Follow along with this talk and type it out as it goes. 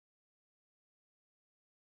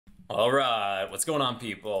Alright, what's going on,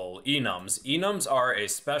 people? Enums. Enums are a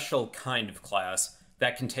special kind of class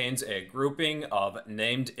that contains a grouping of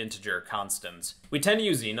named integer constants. We tend to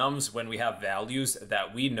use enums when we have values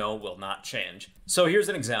that we know will not change. So here's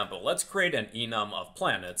an example. Let's create an enum of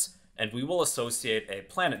planets, and we will associate a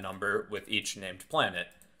planet number with each named planet.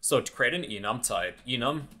 So to create an enum, type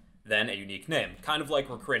enum, then a unique name, kind of like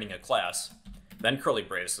we're creating a class, then curly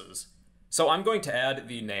braces. So I'm going to add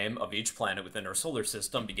the name of each planet within our solar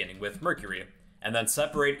system, beginning with Mercury, and then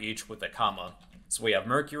separate each with a comma. So we have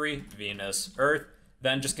Mercury, Venus, Earth,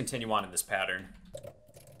 then just continue on in this pattern.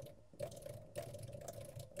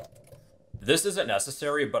 This isn't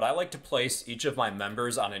necessary, but I like to place each of my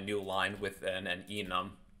members on a new line within an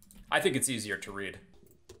enum. I think it's easier to read.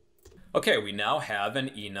 Okay, we now have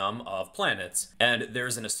an enum of planets, and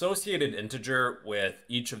there's an associated integer with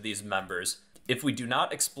each of these members. If we do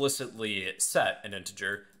not explicitly set an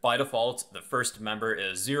integer, by default, the first member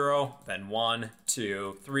is 0, then 1,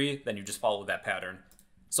 2, 3, then you just follow that pattern.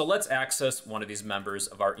 So let's access one of these members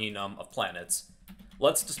of our enum of planets.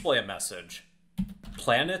 Let's display a message.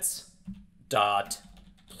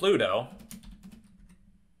 Planets.Pluto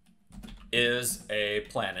is a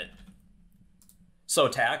planet. So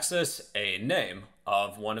to access a name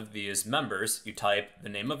of one of these members, you type the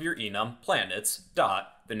name of your enum, planets,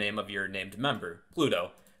 dot, the name of your named member,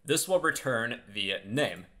 Pluto. This will return the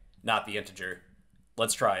name, not the integer.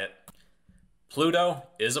 Let's try it. Pluto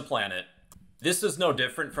is a planet. This is no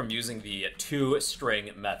different from using the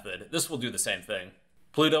toString method. This will do the same thing.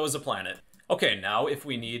 Pluto is a planet. Okay, now if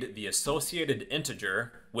we need the associated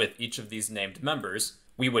integer with each of these named members,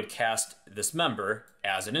 we would cast this member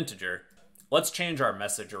as an integer. Let's change our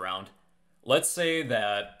message around. Let's say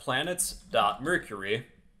that Planets.Mercury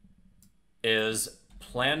is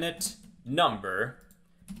planet number,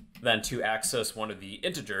 then to access one of the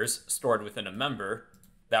integers stored within a member,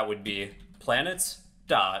 that would be planets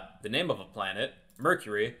dot the name of a planet,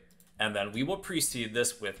 Mercury, and then we will precede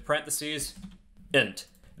this with parentheses, int.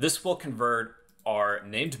 This will convert our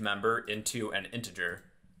named member into an integer.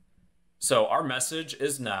 So our message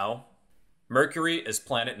is now, Mercury is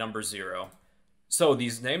planet number 0. So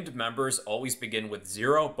these named members always begin with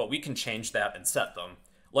 0, but we can change that and set them.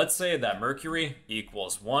 Let's say that Mercury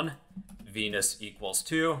equals 1, Venus equals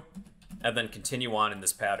 2, and then continue on in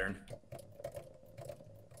this pattern.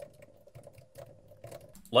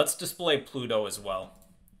 Let's display Pluto as well,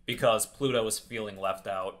 because Pluto is feeling left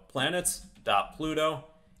out. Planets.Pluto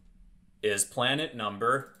is planet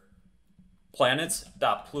number,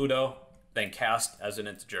 planets.Pluto, then cast as an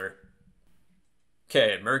integer.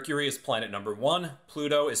 Okay, Mercury is planet number 1,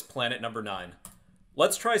 Pluto is planet number 9.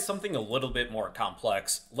 Let's try something a little bit more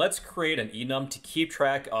complex. Let's create an enum to keep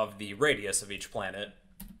track of the radius of each planet.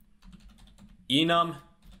 Enum,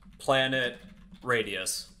 planet,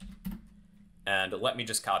 radius. And let me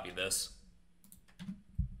just copy this.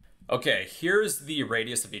 Okay, here's the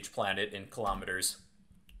radius of each planet in kilometers.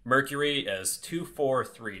 Mercury is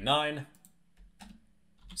 2439,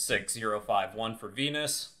 6051 for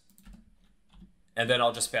Venus. And then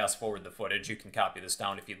I'll just fast forward the footage. You can copy this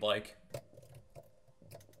down if you'd like.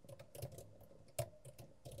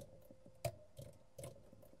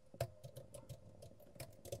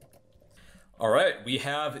 All right, we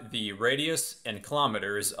have the radius in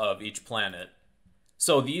kilometers of each planet.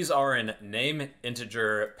 So these are in name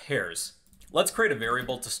integer pairs. Let's create a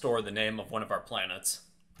variable to store the name of one of our planets.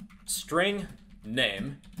 String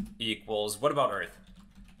name equals, what about Earth?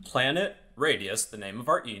 Planet radius, the name of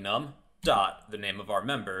our enum, dot, the name of our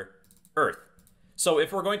member, Earth. So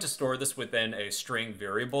if we're going to store this within a string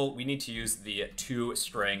variable, we need to use the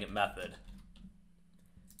toString method.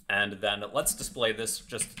 And then let's display this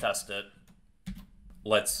just to test it.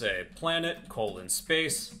 Let's say planet,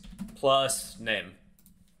 space, plus name.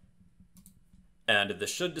 And this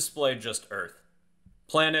should display just Earth.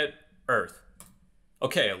 Planet, Earth.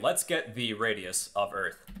 Okay, let's get the radius of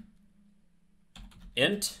Earth.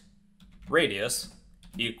 Int radius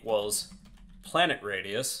equals planet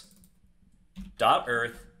radius dot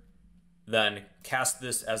Earth, then cast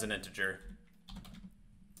this as an integer.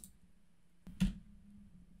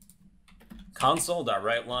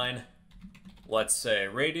 Console.WriteLine. Let's say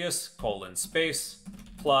radius, space,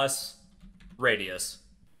 plus radius.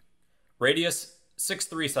 Radius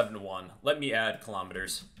 6371. Let me add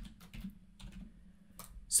kilometers.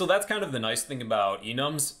 So that's kind of the nice thing about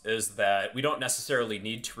enums, is that we don't necessarily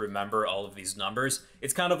need to remember all of these numbers.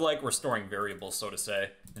 It's kind of like we're storing variables, so to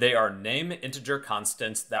say. They are name integer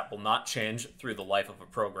constants that will not change through the life of a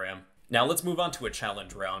program. Now let's move on to a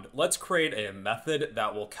challenge round. Let's create a method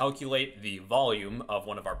that will calculate the volume of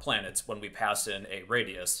one of our planets when we pass in a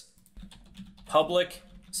radius. Public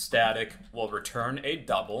static will return a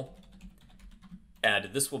double, and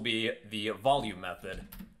this will be the volume method.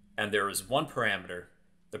 And there is one parameter.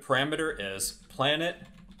 The parameter is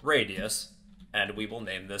PlanetRadius, and we will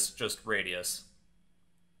name this just radius.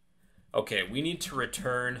 Okay, we need to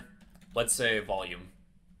return, let's say, volume.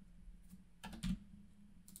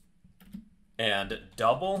 And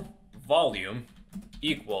double volume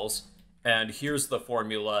equals, and here's the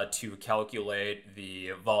formula to calculate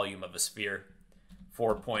the volume of a sphere.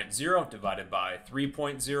 4.0 divided by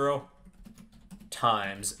 3.0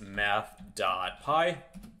 times math.pi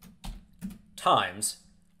times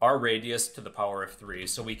our radius to the power of 3.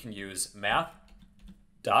 So we can use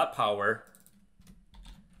math.power,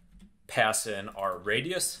 pass in our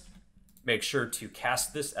radius, make sure to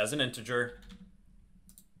cast this as an integer,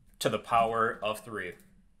 to the power of 3.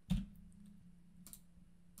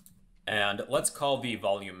 And let's call the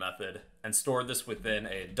volume method and store this within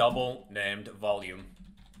a double named volume.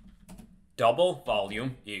 Double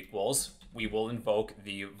volume equals, we will invoke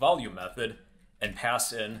the volume method and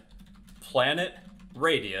pass in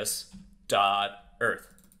PlanetRadius.Earth.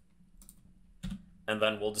 And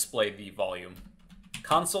then we'll display the volume.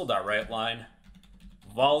 Console.WriteLine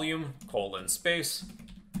volume :space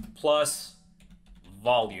plus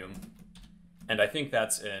volume. And I think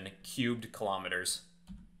that's in cubed kilometers.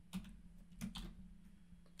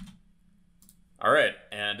 All right,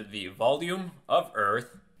 and the volume of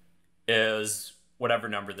Earth is whatever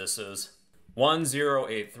number this is.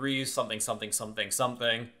 1083 something something something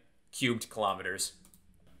something cubed kilometers.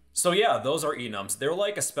 So yeah, those are enums. They're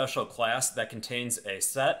like a special class that contains a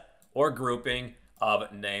set or grouping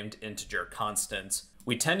of named integer constants.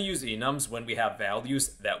 We tend to use enums when we have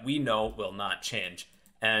values that we know will not change.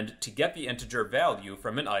 And to get the integer value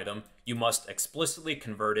from an item, you must explicitly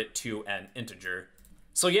convert it to an integer.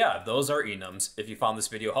 So yeah, those are enums. If you found this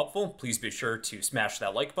video helpful, please be sure to smash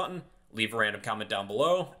that like button, leave a random comment down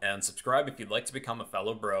below, and subscribe if you'd like to become a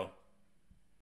fellow bro.